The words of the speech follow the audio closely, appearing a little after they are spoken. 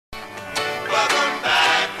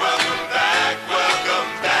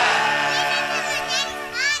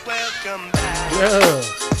Yeah.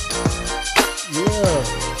 Yeah.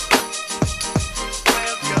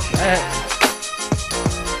 Back.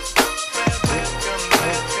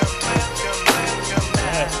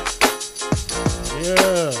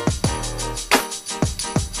 Yeah.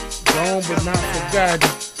 Gone but not forgotten.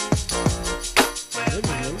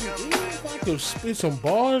 If I could spit some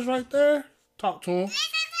bars right there, talk to him.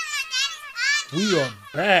 We are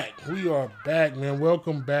back. We are back, man.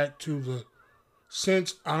 Welcome back to the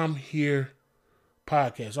Since I'm Here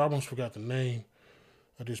podcast. I almost forgot the name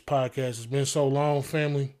of this podcast. It's been so long,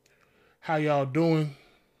 family. How y'all doing?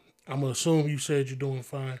 I'm going to assume you said you're doing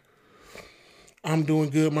fine. I'm doing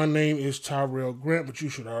good. My name is Tyrell Grant, but you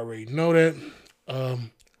should already know that.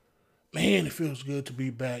 Man, it feels good to be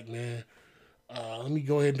back, man. Let me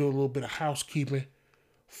go ahead and do a little bit of housekeeping.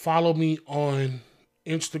 Follow me on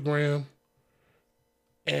Instagram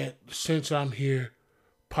at Since I'm Here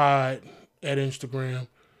Pod at Instagram.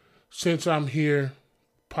 Since I'm Here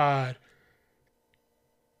Pod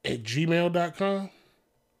at gmail.com.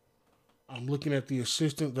 I'm looking at the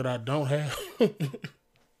assistant that I don't have.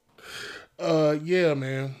 Yeah,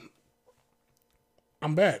 man.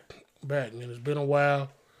 I'm back. Man. It's been a while.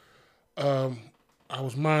 I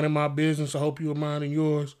was minding my business. I hope you were minding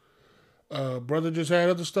yours. Brother just had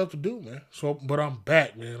other stuff to do, man. But I'm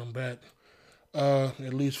back, man. I'm back.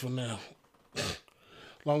 At least for now. As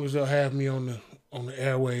long as they'll have me on the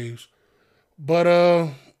airwaves. But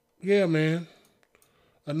yeah, man.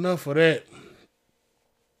 Enough of that.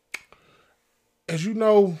 As you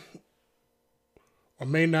know, or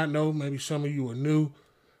may not know, maybe some of you are new.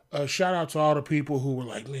 Shout out to all the people who were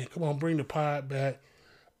like, man, come on, bring the pod back.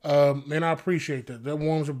 Man, I appreciate that. That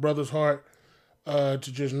warms a brother's heart to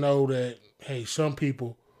just know that, hey, some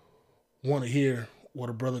people want to hear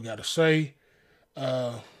what a brother got to say.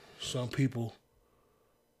 Some people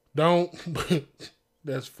don't, but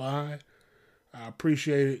that's fine. I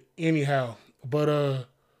appreciate it anyhow. But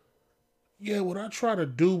yeah, what I try to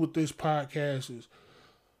do with this podcast is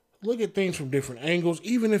look at things from different angles,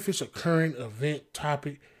 even if it's a current event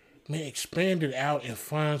topic. Man, expand it out and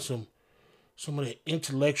find some of that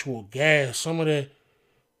intellectual gas, something in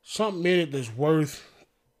it that's worth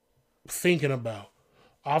thinking about.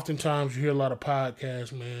 Oftentimes you hear a lot of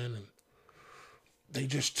podcasts, man, and they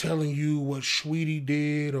just telling you what Sweetie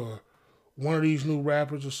did or one of these new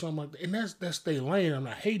rappers or something like that. And that's their lane. I'm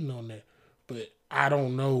not hating on that, but I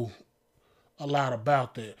don't know a lot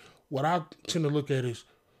about that. What I tend to look at is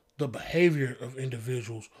the behavior of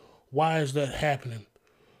individuals. Why is that happening?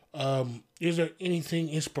 Is there anything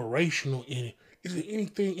inspirational in it?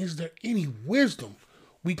 Is there any wisdom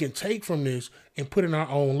we can take from this and put in our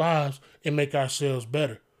own lives and make ourselves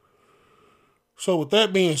better? So with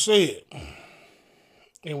that being said,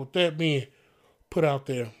 and with that being put out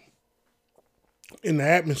there in the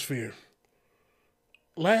atmosphere,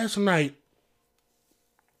 last night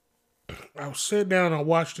I was sitting down and I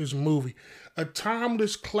watched this movie, a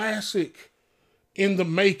timeless classic in the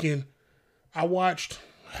making. I watched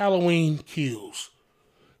Halloween Kills.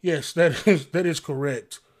 Yes, that is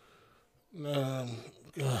correct. Oh,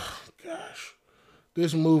 gosh.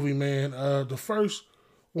 This movie, man, the first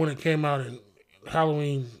one that came out in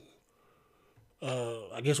Halloween,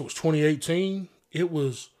 I guess it was 2018. It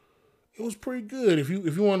was pretty good. If you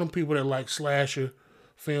one of them people that like slasher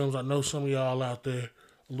films, I know some of y'all out there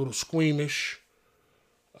a little squeamish,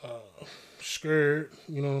 scared,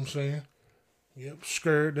 you know what I'm saying? Yep,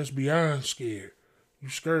 scared. That's beyond scared. You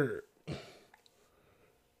scared.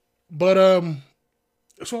 But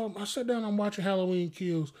so I sat down, I'm watching Halloween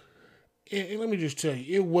Kills, and let me just tell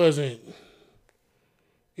you, it was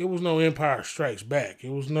no Empire Strikes Back.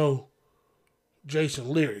 It was no Jason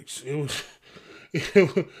Lyrics. It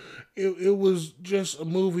was just a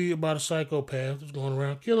movie about a psychopath that's going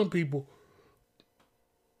around killing people.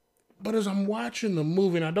 But as I'm watching the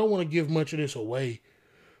movie, and I don't want to give much of this away,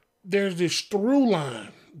 there's this through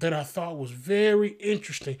line that I thought was very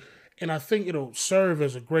interesting, and I think it'll serve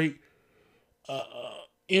as a great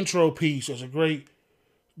intro piece, as a great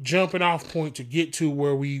jumping off point to get to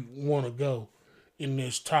where we want to go in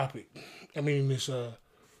this topic. I mean, this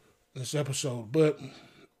episode. But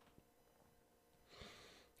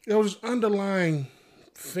there was this underlying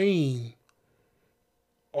theme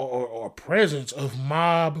or presence of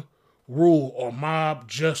mob rule or mob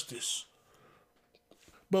justice.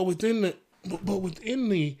 But within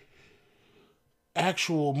the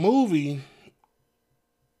actual movie,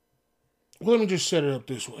 well, let me just set it up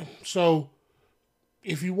this way. So,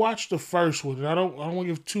 if you watch the first one, and I don't want to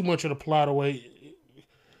give too much of the plot away,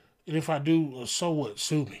 and if I do, so what?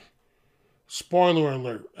 Sue me. Spoiler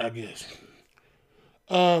alert, I guess.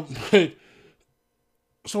 But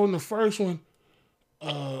so in the first one,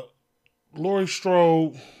 Laurie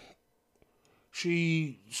Strode,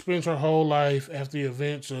 she spends her whole life after the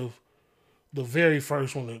events of the very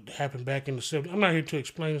first one that happened back in the 70s. I'm not here to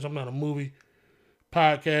explain this. I'm not a movie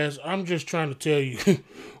podcast. I'm just trying to tell you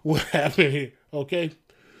what happened here, okay?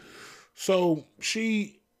 So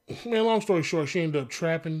long story short, she ended up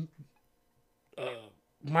trapping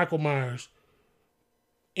Michael Myers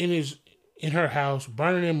in her house,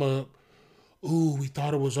 burning him up. Ooh, we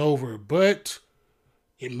thought it was over, but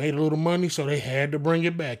it made a little money, so they had to bring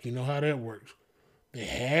it back. You know how that works. They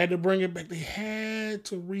had to bring it back. They had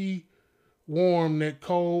to rewarm that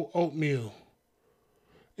cold oatmeal.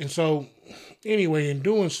 And so, anyway, in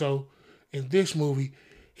doing so, in this movie,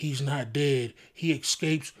 he's not dead. He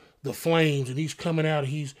escapes the flames, and he's coming out,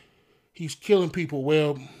 and he's killing people.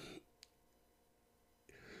 Well,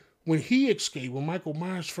 when Michael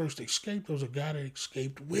Myers first escaped, there was a guy that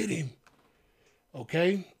escaped with him.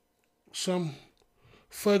 Okay? Some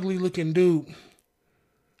fugly looking dude.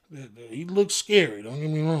 He looks scary, don't get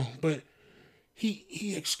me wrong, but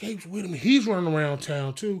he escapes with him. He's running around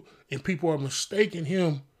town too, and people are mistaking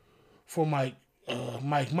him for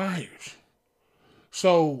Mike Myers.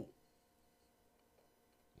 So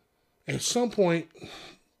at some point,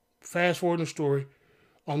 fast forward in the story,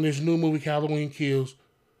 on this new movie Halloween Kills,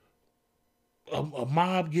 a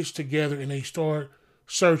mob gets together and they start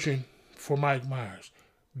searching for Mike Myers.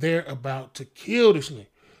 They're about to kill this nigga.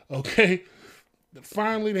 Okay?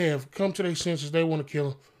 Finally, they have come to their senses. They want to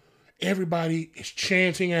kill him. Everybody is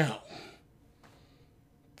chanting out,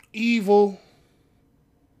 "Evil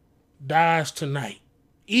dies tonight.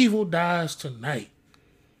 Evil dies tonight."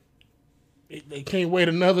 They can't wait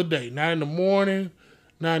another day. Not in the morning,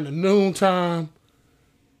 not in the noontime.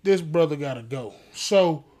 This brother gotta go.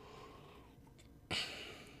 So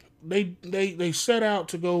they set out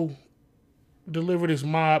to go deliver this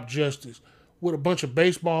mob justice with a bunch of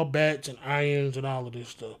baseball bats and irons and all of this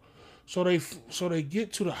stuff. So they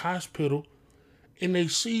get to the hospital and they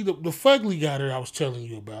see the fugly guy that I was telling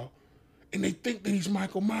you about, and they think that he's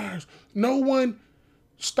Michael Myers. No one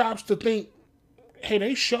stops to think, hey,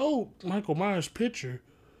 they showed Michael Myers' picture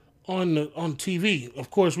on TV.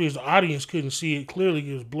 Of course, we as the audience couldn't see it clearly.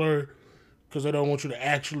 It was blurred because they don't want you to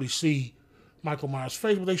actually see Michael Myers'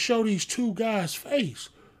 face. But they show these two guys' face,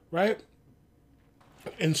 right?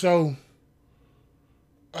 And so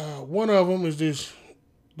one of them is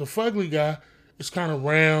the fugly guy is kind of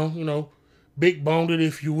round, big boned,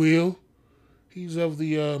 if you will. He's of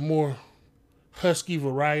the more husky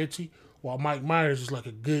variety, while Mike Myers is like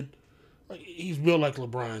he's built like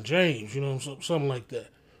LeBron James, something like that.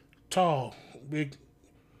 Tall, big,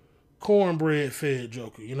 cornbread fed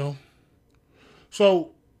Joker,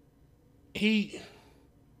 So he's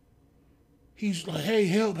like, hey,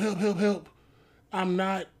 help. I'm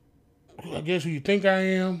not, I guess, who you think I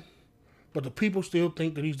am, but the people still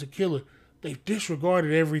think that he's the killer. They've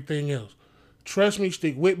disregarded everything else. Trust me,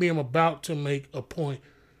 stick with me, I'm about to make a point.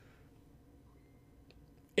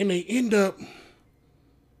 And they end up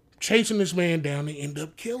chasing this man down, they end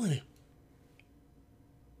up killing him.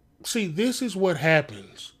 See, this is what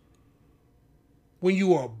happens when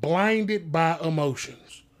you are blinded by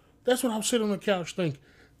emotions. That's what I'm sitting on the couch thinking.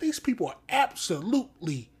 These people are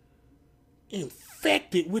absolutely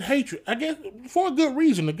infected with hatred. I guess for a good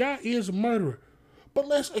reason. The guy is a murderer. But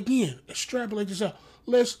let's, again, extrapolate this out.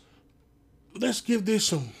 Let's give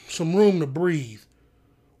this some room to breathe.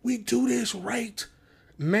 We do this right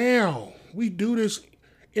now. We do this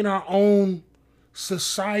in our own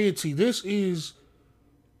society. This is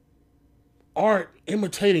art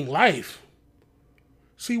imitating life.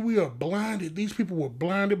 See, we are blinded. These people were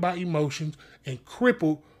blinded by emotions and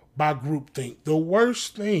crippled by groupthink. The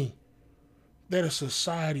worst thing that a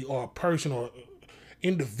society or a person or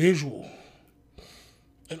individual,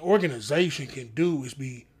 an organization can do is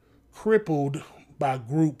be crippled by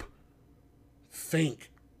group think.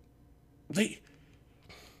 It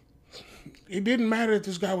didn't matter that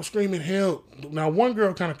this guy was screaming help. Now, one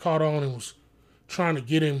girl kind of caught on and was trying to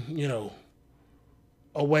get him,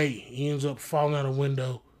 away. He ends up falling out a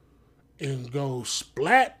window and goes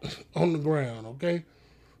splat on the ground, okay?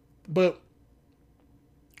 But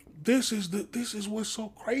this is what's so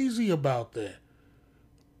crazy about that.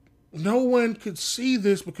 No one could see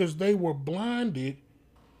this because they were blinded.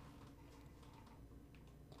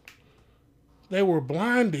 They were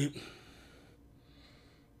blinded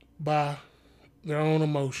by their own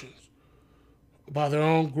emotions, by their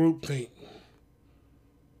own groupthink.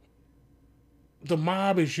 The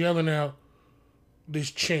mob is yelling out this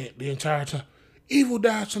chant the entire time. Evil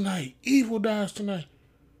dies tonight. Evil dies tonight.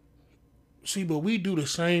 See, but we do the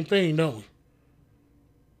same thing, don't we?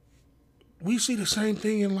 We see the same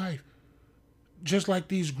thing in life. Just like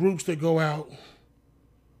these groups that go out,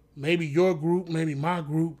 maybe your group, maybe my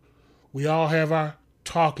group, we all have our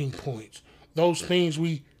talking points. Those things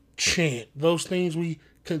we chant, those things we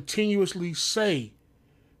continuously say.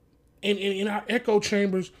 And in our echo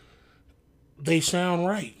chambers, they sound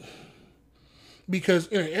right. Because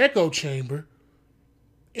in an echo chamber,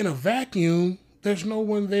 in a vacuum, there's no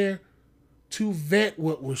one there to vet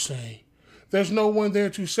what we're saying. There's no one there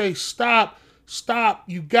to say, stop,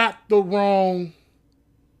 you got the wrong,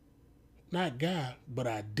 not guy, but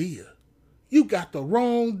idea. You got the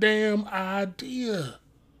wrong damn idea.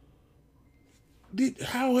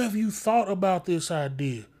 How have you thought about this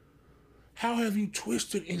idea? How have you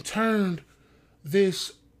twisted and turned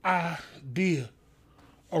this idea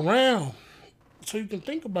around so you can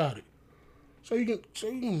think about it? So you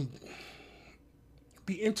can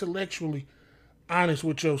be intellectually honest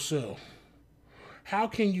with yourself. How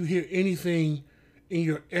can you hear anything in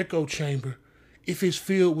your echo chamber if it's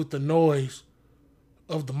filled with the noise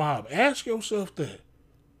of the mob? Ask yourself that.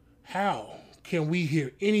 How can we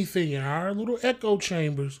hear anything in our little echo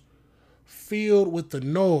chambers filled with the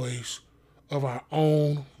noise of our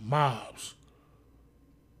own mobs?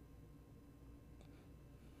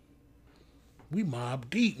 We mob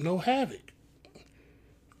deep, no havoc.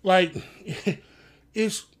 Like,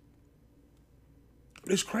 it's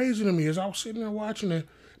crazy to me as I was sitting there watching it.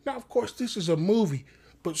 Now, of course, this is a movie,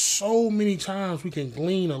 but so many times we can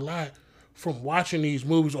glean a lot from watching these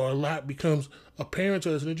movies, or a lot becomes apparent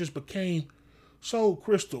to us, and it just became so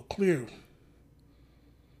crystal clear.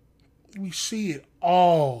 We see it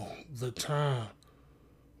all the time.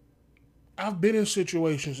 I've been in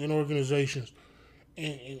situations, in organizations,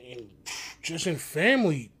 and just in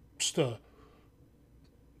family stuff.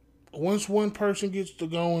 Once one person gets to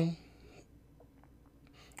going,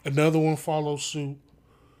 another one follows suit.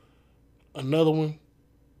 Another one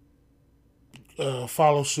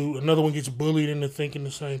follows suit. Another one gets bullied into thinking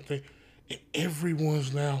the same thing. And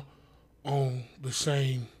everyone's now on the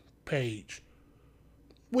same page.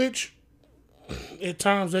 Which, at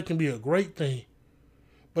times, that can be a great thing.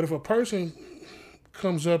 But if a person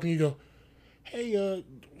comes up and you go, hey,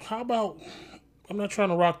 how about, I'm not trying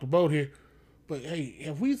to rock the boat here, but hey,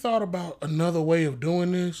 have we thought about another way of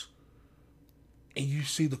doing this? And you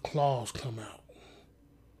see the claws come out.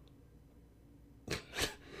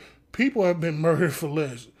 People have been murdered for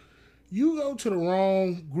less. You go to the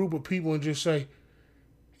wrong group of people and just say,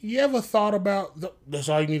 you ever thought about, that's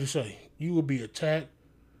all you need to say. You will be attacked,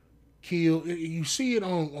 killed. You see it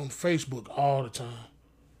on Facebook all the time.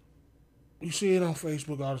 You see it on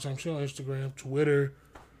Facebook all the time. You see it on Instagram, Twitter,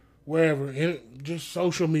 wherever, just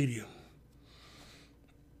social media.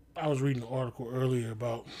 I was reading an article earlier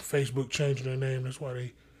about Facebook changing their name. That's why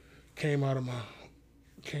they came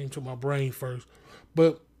to my brain first.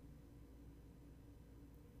 But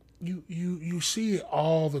you see it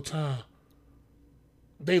all the time.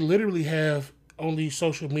 They literally have on these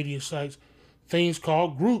social media sites things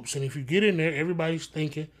called groups, and if you get in there, everybody's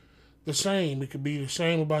thinking the same. It could be the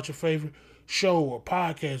same about your favorite show or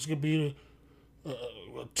podcast. It could be a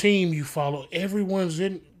team you follow. Everyone's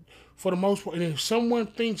in for the most part, and if someone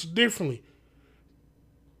thinks differently,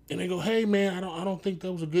 and they go, "Hey man, I don't think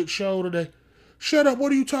that was a good show today." Shut up!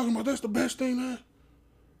 What are you talking about? That's the best thing, man.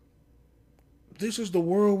 This is the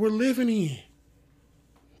world we're living in.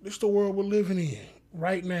 This is the world we're living in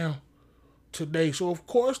right now, today. So of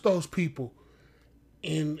course, those people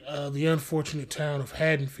in the unfortunate town of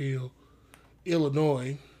Haddonfield,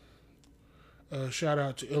 Illinois. Shout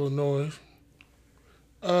out to Illinois.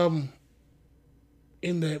 In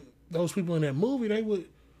that, those people in that movie, they would,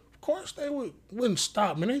 of course, wouldn't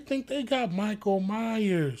stop. Man, they think they got Michael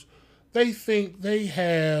Myers. They think they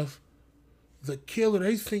have the killer.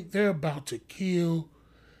 They think they're about to kill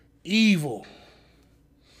evil.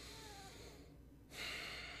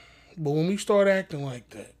 But when we start acting like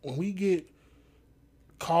that, when we get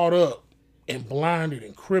caught up and blinded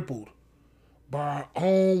and crippled by our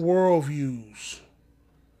own worldviews,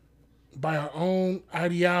 by our own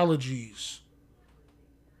ideologies,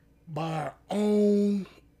 by our own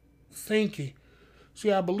thinking.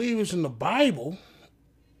 See, I believe it's in the Bible.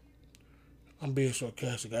 I'm being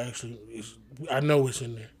sarcastic. I know it's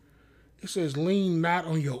in there. It says, lean not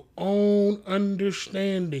on your own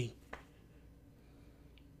understanding.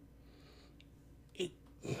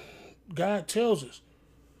 God tells us,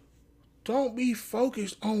 don't be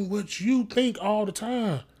focused on what you think all the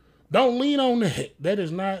time. Don't lean on that. That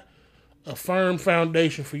is not a firm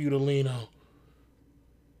foundation for you to lean on.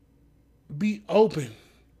 Be open.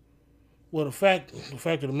 Well, the fact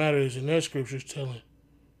of the matter is, in that scripture is telling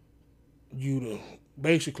you to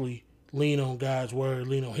basically lean on God's word,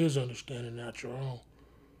 lean on his understanding, not your own.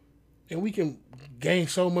 And we can gain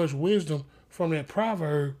so much wisdom from that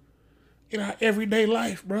proverb in our everyday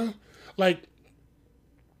life, bro. Like,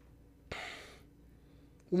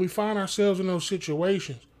 when we find ourselves in those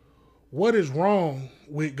situations, what is wrong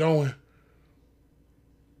with going?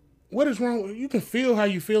 What is wrong? You can feel how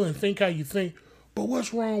you feel and think how you think, but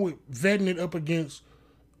what's wrong with vetting it up against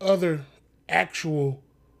other actual,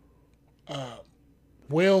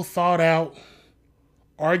 well thought out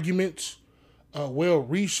arguments, well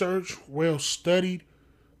researched, well studied,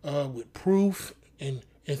 with proof and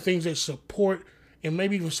things that support and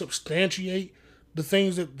maybe even substantiate the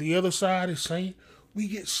things that the other side is saying? We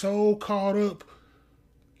get so caught up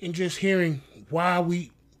in just hearing why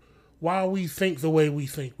we think the way we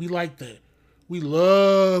think. We like that. We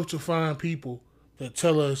love to find people that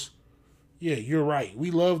tell us, yeah, you're right. We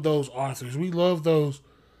love those authors. We love those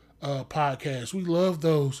podcasts. We love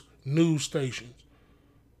those news stations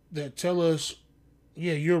that tell us,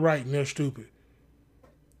 yeah, you're right and they're stupid.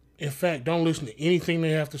 In fact, don't listen to anything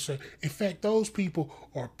they have to say. In fact, those people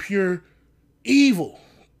are pure evil.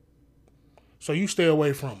 So you stay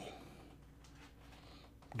away from them.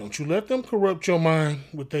 Don't you let them corrupt your mind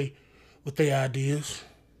with their ideas.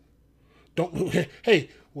 Don't.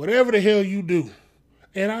 Hey, whatever the hell you do,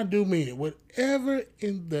 and I do mean it, whatever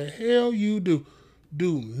in the hell you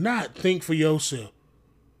do not think for yourself.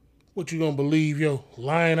 What, you gonna believe your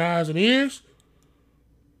lying eyes and ears?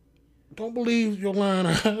 Don't believe your lying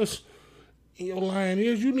eyes and your lying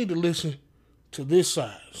ears. You need to listen to this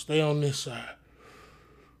side. Stay on this side.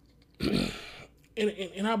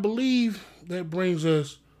 And I believe that brings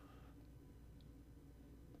us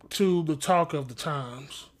to the talk of the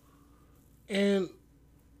times. And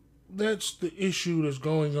that's the issue that's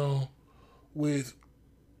going on with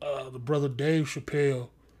the brother Dave Chappelle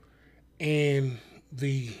and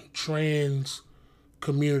the trans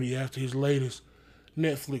community after his latest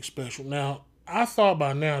Netflix special. Now, I thought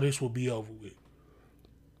by now this would be over with.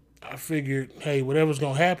 I figured, hey, whatever's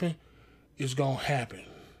going to happen is going to happen.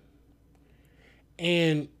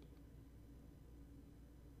 And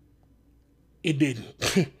it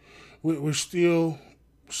didn't. We're still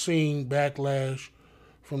seeing backlash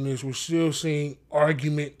from this. We're still seeing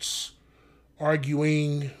arguing.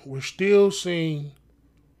 We're still seeing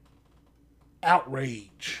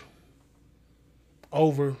outrage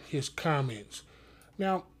over his comments.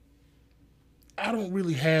 Now, I don't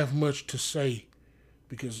really have much to say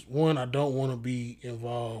because, one, I don't want to be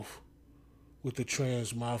involved with the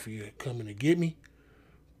trans mafia coming to get me.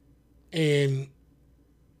 And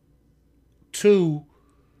two,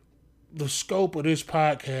 the scope of this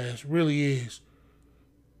podcast really is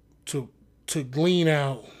to glean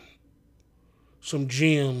out some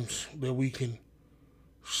gems that we can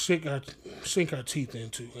sink our teeth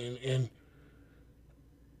into. And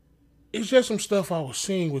it's just some stuff I was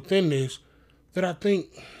seeing within this that I think,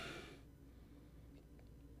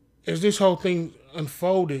 as this whole thing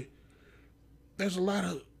unfolded, there's a lot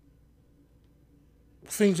of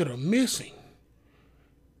things that are missing.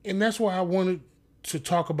 And that's why I wanted to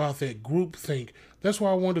talk about that group think. That's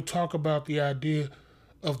why I wanted to talk about the idea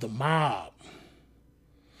of the mob.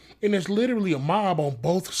 And there's literally a mob on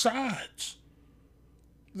both sides.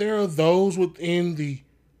 There are those within the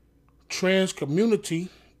trans community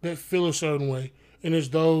that feel a certain way, and there's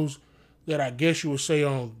those that I guess you would say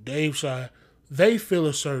on Dave's side, they feel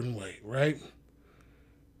a certain way, right?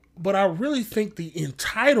 But I really think the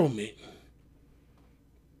entitlement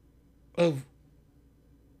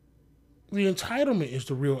is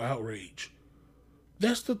the real outrage.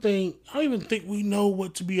 That's the thing. I don't even think we know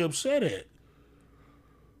what to be upset at.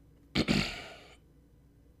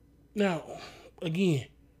 Now, again,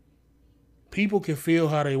 people can feel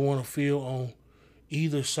how they want to feel on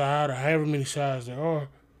either side or however many sides there are,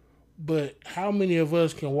 but how many of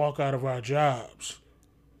us can walk out of our jobs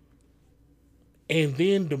and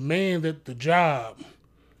then demand that the job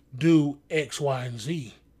do X, Y, and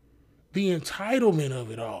Z? The entitlement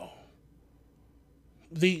of it all.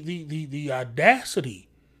 The audacity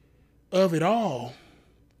of it all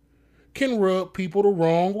can rub people the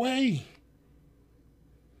wrong way.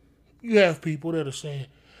 You have people that are saying,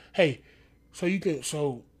 hey, so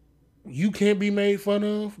you can't be made fun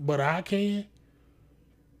of, but I can.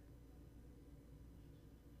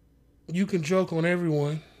 You can joke on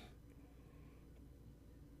everyone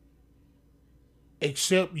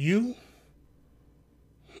except you.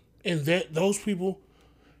 And that those people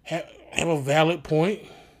have a valid point.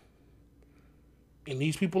 And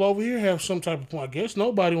these people over here have some type of point. I guess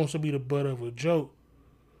nobody wants to be the butt of a joke.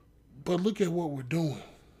 But look at what we're doing.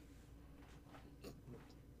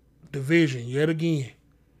 Division, yet again.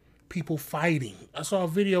 people fighting. I saw a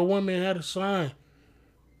video, one man had a sign.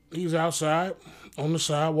 He's outside on the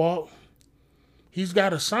sidewalk. He's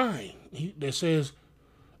got a sign that says,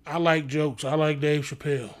 I like jokes. I like Dave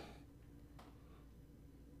Chappelle.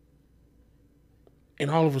 And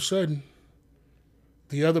all of a sudden,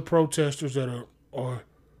 the other protesters that are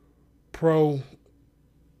pro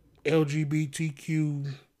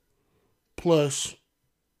LGBTQ plus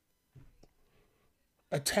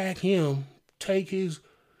attack him, take his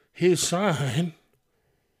sign,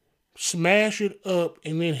 smash it up,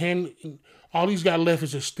 and then all he's got left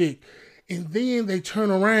is a stick. And then they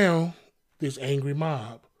turn around, this angry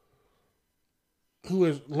mob, who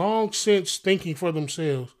is long since thinking for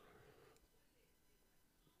themselves,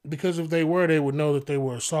 because if they were, they would know that they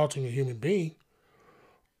were assaulting a human being.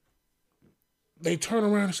 They turn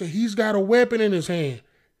around and say, he's got a weapon in his hand.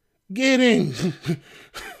 Get him.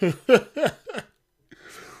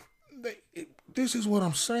 This is what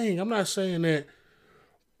I'm saying. I'm not saying that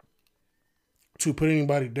to put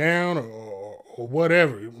anybody down or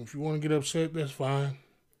whatever. If you want to get upset, that's fine.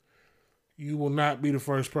 You will not be the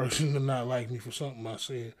first person to not like me for something I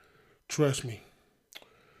said. Trust me.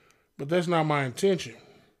 But that's not my intention.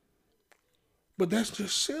 But that's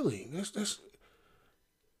just silly.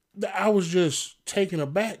 I was just taken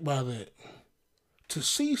aback by that. To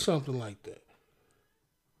see something like that.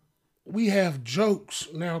 We have jokes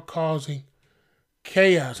now causing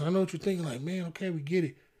chaos. I know what you're thinking, like, man, okay, we get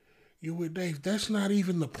it. You're with Dave. That's not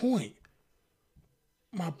even the point.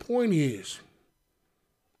 My point is,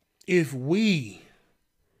 if we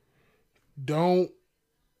don't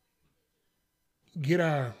get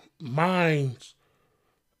our minds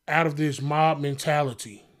out of this mob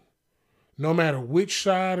mentality, no matter which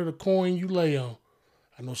side of the coin you lay on,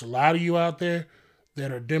 I know there's a lot of you out there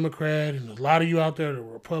that are Democrat and a lot of you out there that are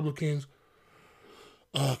Republicans,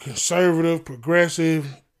 conservative,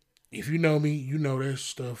 progressive. If you know me, you know that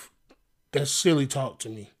stuff. That's silly talk to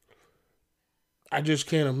me. I just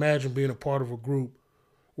can't imagine being a part of a group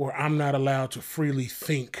where I'm not allowed to freely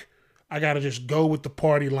think. I got to just go with the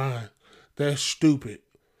party line. That's stupid.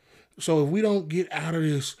 So if we don't get out of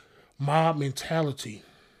this mob mentality,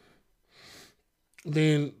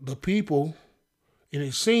 then the people, and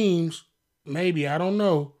it seems, maybe, I don't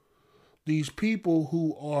know, these people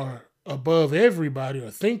who are above everybody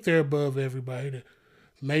or think they're above everybody, that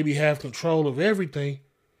maybe have control of everything,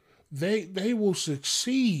 they will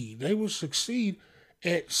succeed. They will succeed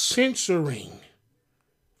at censoring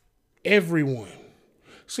everyone.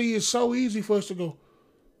 See, it's so easy for us to go,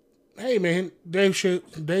 hey man, Dave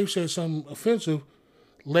said something offensive,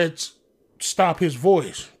 let's stop his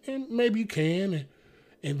voice. And maybe you can,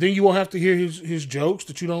 and then you won't have to hear his jokes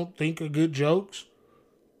that you don't think are good jokes.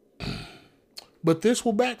 But this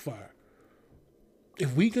will backfire.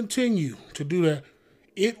 If we continue to do that,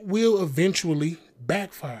 it will eventually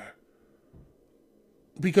backfire.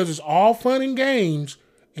 Because it's all fun and games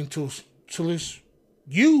until it's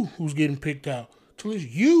you who's getting picked out, till it's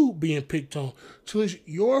you being picked on, till it's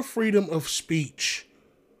your freedom of speech,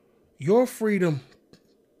 your freedom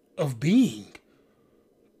of being.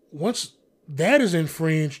 Once that is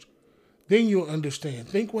infringed, then you'll understand.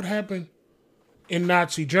 Think what happened in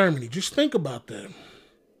Nazi Germany. Just think about that.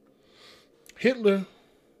 Hitler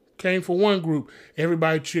came for one group.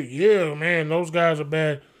 Everybody cheered. Yeah, man, those guys are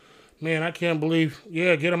bad. Man, I can't believe.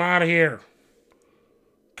 Yeah, get them out of here.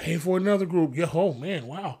 Came for another group. Yeah, oh man,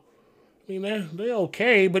 wow. I mean, they're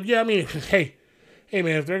okay, but yeah, I mean, hey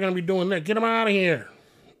man, if they're gonna be doing that, get them out of here.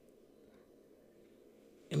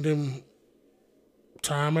 And then,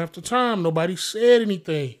 time after time, nobody said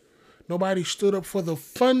anything. Nobody stood up for the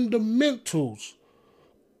fundamentals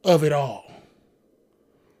of it all.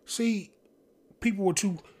 See, people were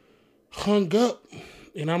too hung up,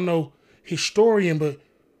 and I'm no historian, but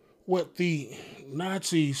what the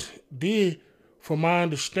Nazis did, from my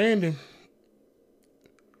understanding,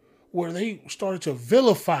 where they started to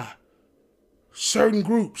vilify certain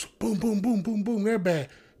groups. Boom, boom, boom, boom, boom, they're bad.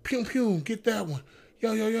 Pew, pew, get that one.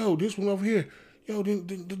 Yo, this one over here. Yo,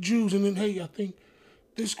 the Jews, and then, hey, I think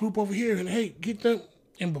this group over here, and hey, get them.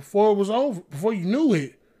 And before it was over, before you knew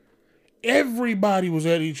it, everybody was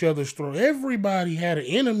at each other's throat. Everybody had an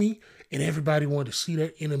enemy, and everybody wanted to see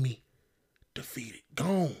that enemy defeated.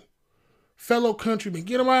 Gone. Fellow countrymen,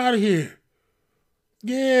 get them out of here.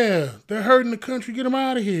 Yeah, they're hurting the country. Get them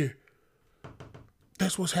out of here.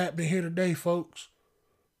 That's what's happening here today, folks.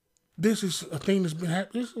 This is a thing that's been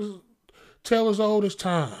happening. This is tale as old as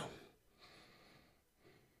time.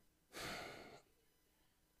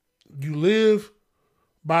 You live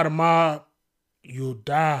by the mob, you'll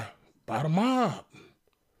die by the mob.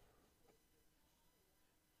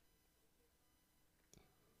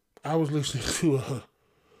 I was listening to I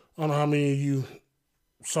don't know how many of you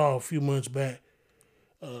saw a few months back,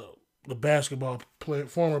 the basketball player,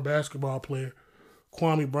 former basketball player,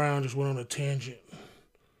 Kwame Brown just went on a tangent.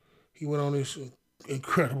 He went on this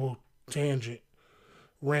incredible tangent,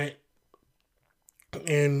 rant,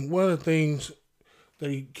 and one of the things that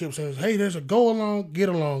he kept saying is, "Hey, there's a go along, get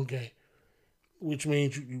along game," which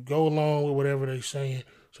means you go along with whatever they're saying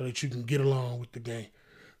so that you can get along with the game.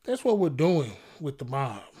 That's what we're doing with the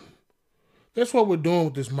mob. That's what we're doing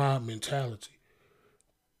with this mob mentality.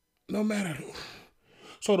 No matter.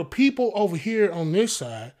 So the people over here on this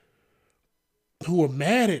side who are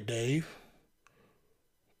mad at Dave,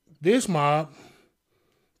 this mob,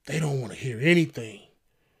 they don't want to hear anything.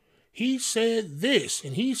 He said this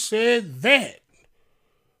and he said that.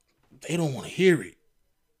 They don't want to hear it.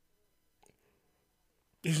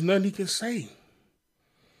 There's nothing he can say.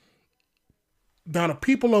 Now the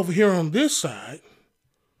people over here on this side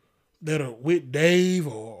that are with Dave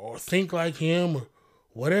or think like him or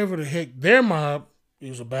whatever the heck their mob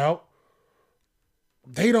is about,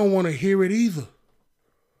 they don't want to hear it either.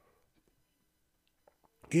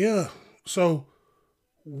 Yeah. So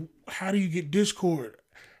how do you get discord?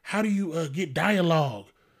 How do you get dialogue?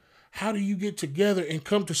 How do you get together and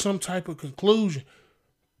come to some type of conclusion?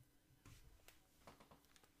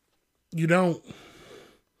 You don't.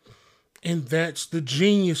 And that's the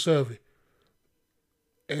genius of it.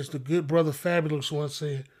 As the good brother Fabulous once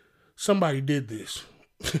said, somebody did this.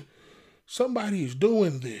 Somebody is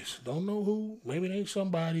doing this. Don't know who. Maybe it ain't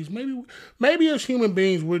somebody's. Maybe as human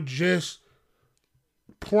beings, we're just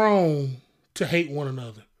prone to hate one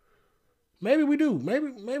another. Maybe we do.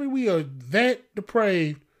 Maybe we are that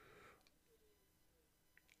depraved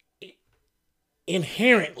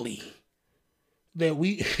inherently that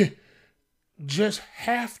we just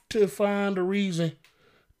have to find a reason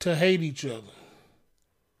to hate each other.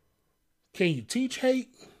 Can you teach hate?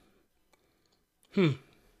 Can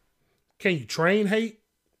you train hate?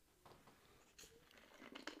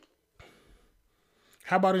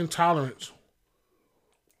 How about intolerance?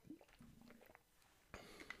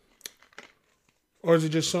 Or is it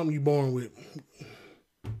just something you're born with?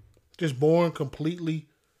 Just born completely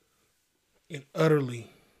and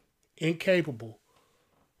utterly incapable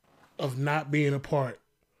of not being a part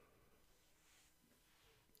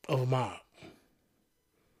of a mob.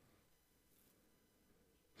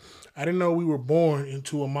 I didn't know we were born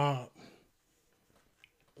into a mob.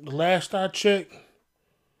 The last I checked,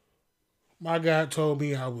 my God told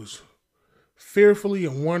me I was fearfully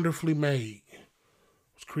and wonderfully made. I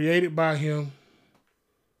was created by him.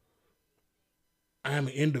 I am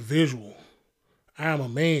an individual. I am a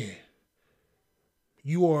man.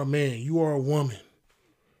 You are a man. You are a woman.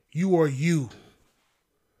 You are you.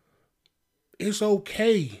 It's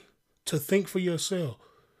okay to think for yourself.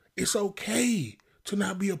 It's okay to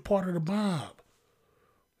not be a part of the mob.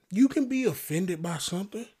 You can be offended by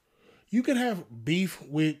something. You can have beef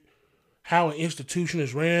with how an institution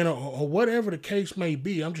is ran or whatever the case may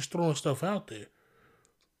be. I'm just throwing stuff out there.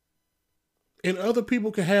 And other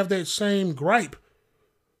people can have that same gripe.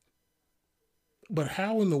 But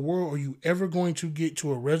how in the world are you ever going to get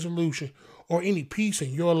to a resolution or any peace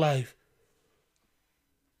in your life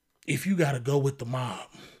if you got to go with the mob?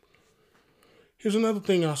 Here's another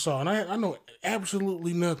thing I saw, and I know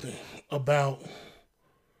absolutely nothing about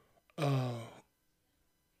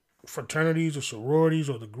fraternities or sororities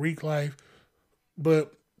or the Greek life,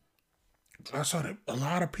 but I saw that a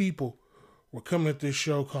lot of people were coming at this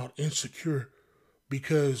show called Insecure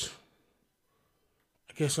because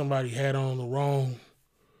I guess somebody had on the wrong,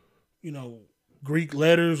 Greek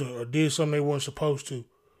letters or did something they weren't supposed to.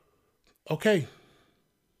 Okay.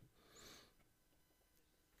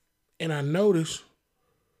 And I noticed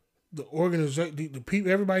the organization, the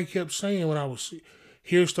people, everybody kept saying when I was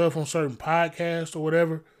hear stuff on certain podcasts or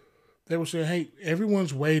whatever, they were saying, hey,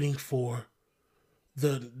 everyone's waiting for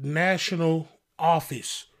the national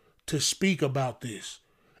office to speak about this.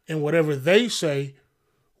 And whatever they say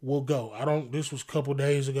will go. This was a couple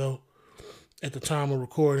days ago at the time of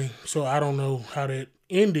recording, so I don't know how that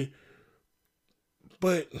ended.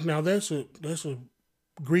 But now that's a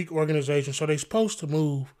Greek organization, so they're supposed to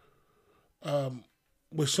move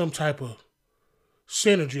with some type of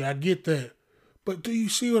synergy. I get that. But do you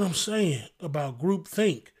see what I'm saying about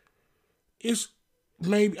groupthink? It's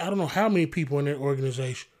maybe, I don't know how many people in that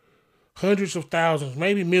organization. Hundreds of thousands,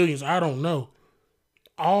 maybe millions, I don't know.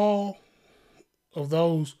 All of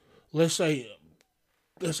those, let's say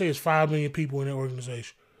it's 5 million people in that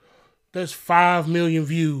organization. That's 5 million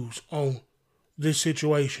views on this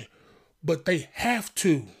situation. But they have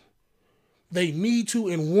to. They need to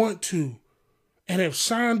and want to and have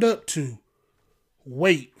signed up to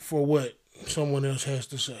wait for what someone else has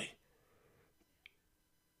to say.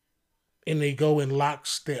 And they go in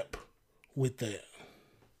lockstep with that.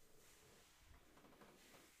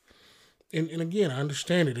 And again, I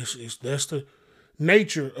understand it. That's the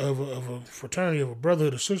nature of a fraternity, of a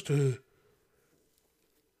brotherhood, a sisterhood.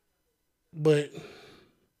 But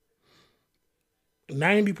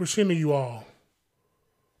 90% of you all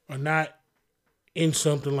are not in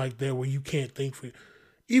something like that where you can't think for.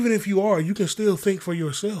 Even if you are, you can still think for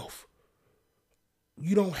yourself.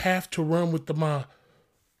 You don't have to run with the mob.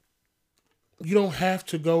 You don't have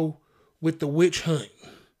to go with the witch hunt.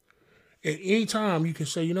 At any time, you can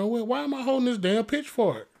say, you know what? Why am I holding this damn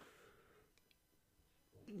pitchfork?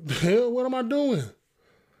 The hell, what am I doing?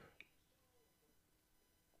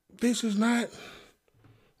 This is not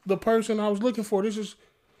the person I was looking for.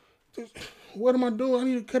 What am I doing? I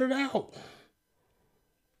need to cut it out.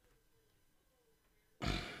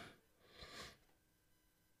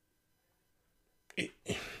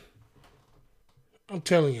 I'm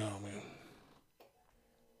telling y'all, man.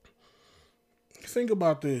 Think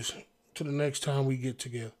about this to the next time we get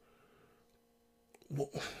together.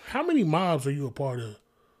 How many mobs are you a part of?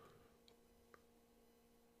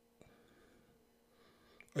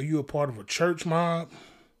 Are you a part of a church mob?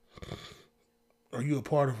 Are you a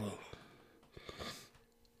part of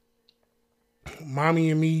a mommy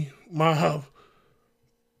and me mob?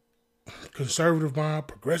 Conservative mob?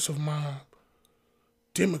 Progressive mob?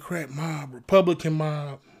 Democrat mob? Republican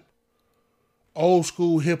mob? Old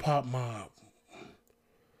school hip hop mob?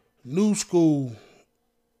 New school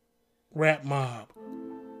rap mob?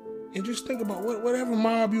 And just think about whatever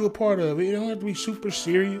mob you're a part of. It don't have to be super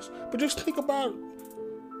serious, but just think about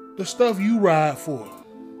the stuff you ride for.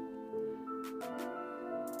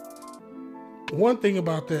 One thing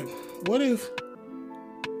about that, what if,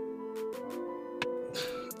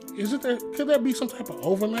 could there be some type of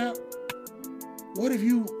overlap? What if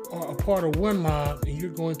you are a part of one mob and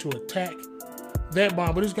you're going to attack that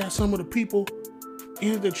mob, but it's got some of the people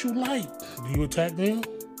in it that you like? Do you attack them?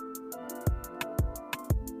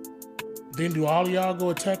 Then do all of y'all go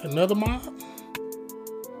attack another mob?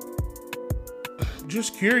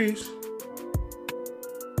 Just curious.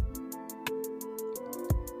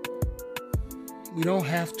 We don't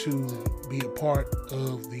have to be a part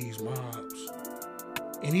of these mobs.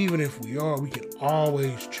 And even if we are, we can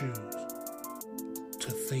always choose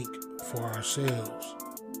to think for ourselves.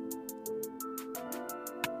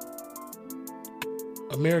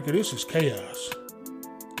 America, this is chaos.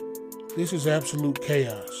 This is absolute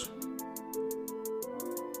chaos.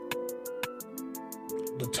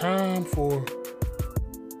 The time for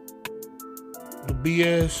the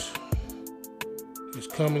BS is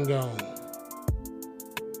come and gone.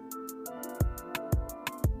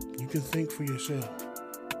 You can think for yourself.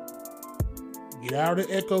 Get out of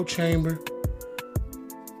the echo chamber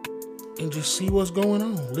and just see what's going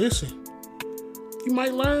on. Listen. You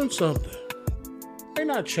might learn something. May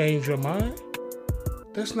not change your mind.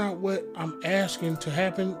 That's not what I'm asking to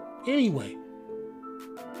happen anyway.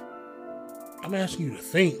 I'm asking you to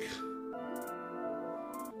think.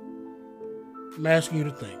 I'm asking you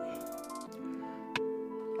to think.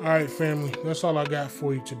 All right, family. That's all I got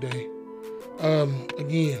for you today.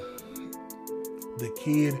 Again, the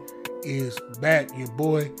kid is back. Your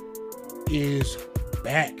boy is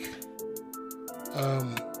back.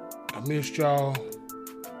 I missed y'all.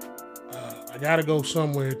 I gotta go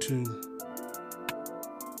somewhere to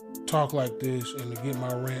talk like this and to get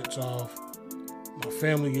my rants off. My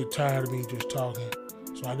family get tired of me just talking.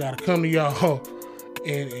 So I gotta come to y'all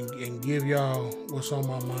and give y'all what's on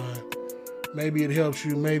my mind. Maybe it helps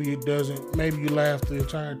you, maybe it doesn't. Maybe you laughed the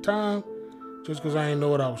entire time just because I didn't know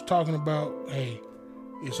what I was talking about. Hey,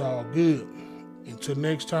 it's all good. Until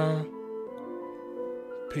next time,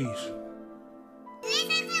 peace.